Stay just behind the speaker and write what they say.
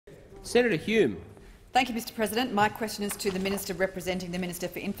Senator Hume. Thank you, Mr President. My question is to the Minister representing the Minister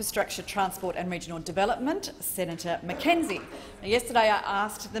for Infrastructure, Transport and Regional Development, Senator Mackenzie. Now, yesterday I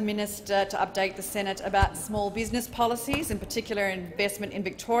asked the Minister to update the Senate about small business policies, in particular investment in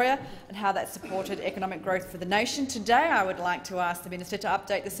Victoria, and how that supported economic growth for the nation. Today I would like to ask the Minister to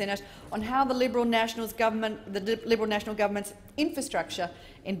update the Senate on how the Liberal National Government's infrastructure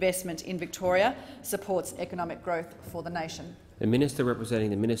investment in Victoria supports economic growth for the nation. The Minister representing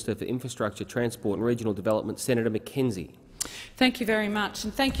the Minister for Infrastructure, Transport and Regional Development, Senator Mackenzie. Thank you very much,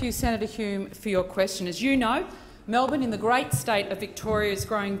 and thank you, Senator Hume, for your question. As you know, Melbourne, in the great state of Victoria, is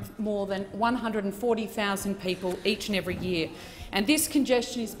growing more than 140,000 people each and every year, and this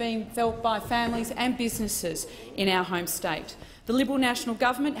congestion is being felt by families and businesses in our home state. The Liberal National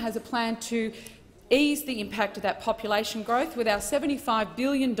Government has a plan to ease the impact of that population growth with our $75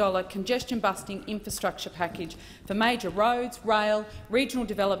 billion congestion-busting infrastructure package for major roads, rail, regional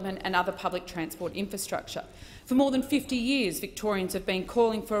development and other public transport infrastructure. For more than 50 years, Victorians have been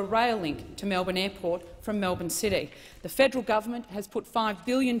calling for a rail link to Melbourne Airport from Melbourne City. The federal government has put $5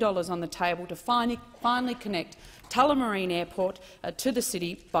 billion on the table to finally connect Tullamarine Airport to the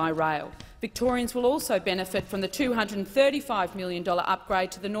city by rail. Victorians will also benefit from the $235 million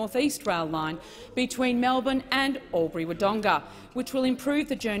upgrade to the North East rail line between Melbourne and Albury-Wodonga, which will improve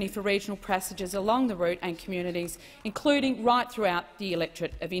the journey for regional passengers along the route and communities, including right throughout the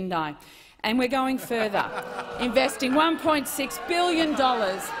electorate of Indi. And we're going further, investing $1.6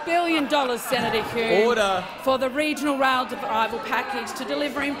 billion, Senator Hume, for the regional rail arrival package to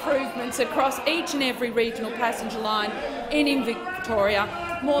deliver improvements across each and every regional passenger line in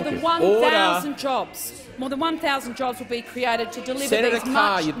Victoria. More than 1,000 jobs. More than 1,000 jobs will be created to deliver Senator these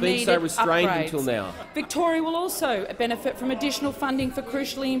Carr, you've been so restrained upgrades. until now. Victoria will also benefit from additional funding for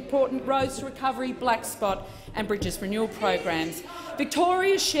crucially important roads to recovery, black spot and bridges renewal programs.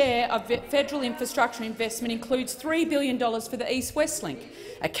 Victoria's share of federal infrastructure investment includes $3 billion for the East-West Link,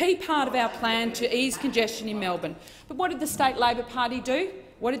 a key part of our plan to ease congestion in Melbourne. But what did the State Labor Party do?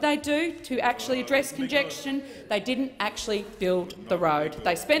 What did they do to actually address congestion? They didn't actually build the road.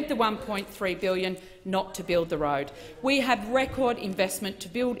 They spent the $1.3 billion not to build the road. We have record investment to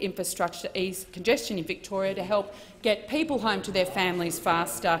build infrastructure to ease congestion in Victoria, to help get people home to their families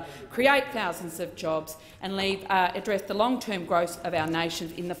faster, create thousands of jobs and address the long-term growth of our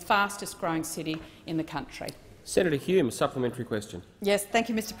nation in the fastest-growing city in the country. Senator Hume, a supplementary question. Yes, thank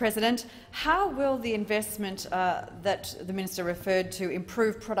you, Mr President. How will the investment that the Minister referred to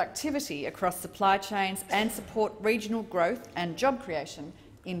improve productivity across supply chains and support regional growth and job creation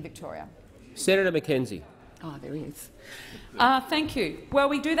in Victoria? Senator Mackenzie. Oh, there he is. Thank you. Well,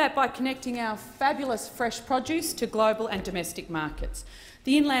 we do that by connecting our fabulous fresh produce to global and domestic markets.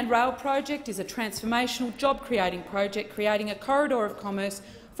 The Inland Rail project is a transformational job-creating project, creating a corridor of commerce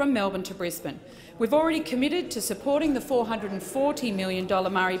from Melbourne to Brisbane. We've already committed to supporting the $440 million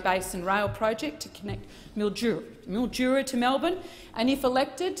Murray Basin Rail project to connect Mildura to Melbourne, and if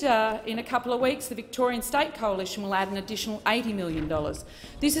elected in a couple of weeks, the Victorian State Coalition will add an additional $80 million.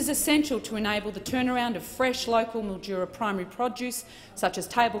 This is essential to enable the turnaround of fresh local Mildura primary produce, such as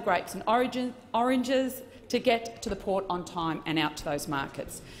table grapes and oranges, to get to the port on time and out to those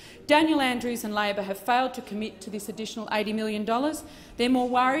markets. Daniel Andrews and Labor have failed to commit to this additional $80 million. They're more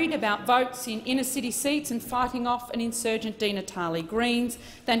worried about votes in inner-city seats and fighting off an insurgent Di Natale Greens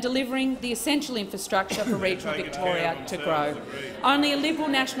than delivering the essential infrastructure for regional Victoria to grow. Only a Liberal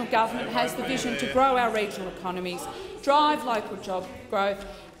National Government has the vision to grow our regional economies, drive local job growth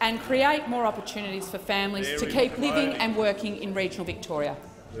and create more opportunities for families to keep living and working in regional Victoria.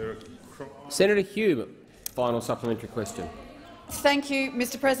 Senator Hume, final supplementary question. Thank you,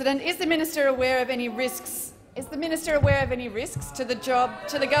 Mr President. Is the Minister aware of any risks? Is the Minister aware of any risks to the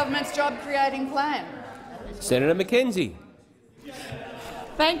government's job-creating plan? Senator Mackenzie.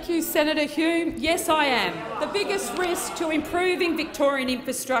 Thank you, Senator Hume. Yes, I am. The biggest risk to improving Victorian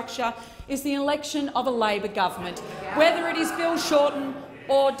infrastructure is the election of a Labor government, whether it is Bill Shorten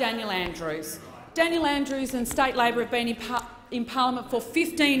or Daniel Andrews. Daniel Andrews and State Labor have been in Parliament for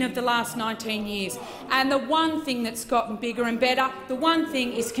 15 of the last 19 years, and the one thing that's gotten bigger and better, the one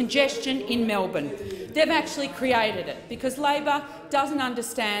thing is congestion in Melbourne. They've actually created it because Labor doesn't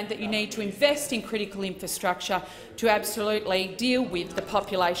understand that you need to invest in critical infrastructure to absolutely deal with the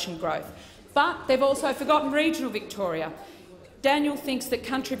population growth. But they've also forgotten regional Victoria. Daniel thinks that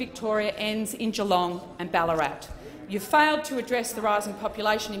country Victoria ends in Geelong and Ballarat. You've failed to address the rising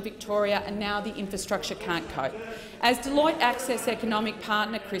population in Victoria, and now the infrastructure can't cope. As Deloitte Access economic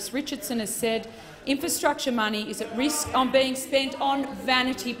partner Chris Richardson has said, infrastructure money is at risk on being spent on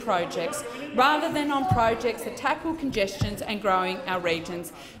vanity projects rather than on projects that tackle congestions and growing our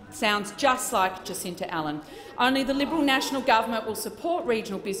regions sounds just like Jacinta Allen. Only the Liberal National Government will support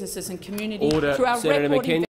regional businesses and community through our Senator record McKenzie.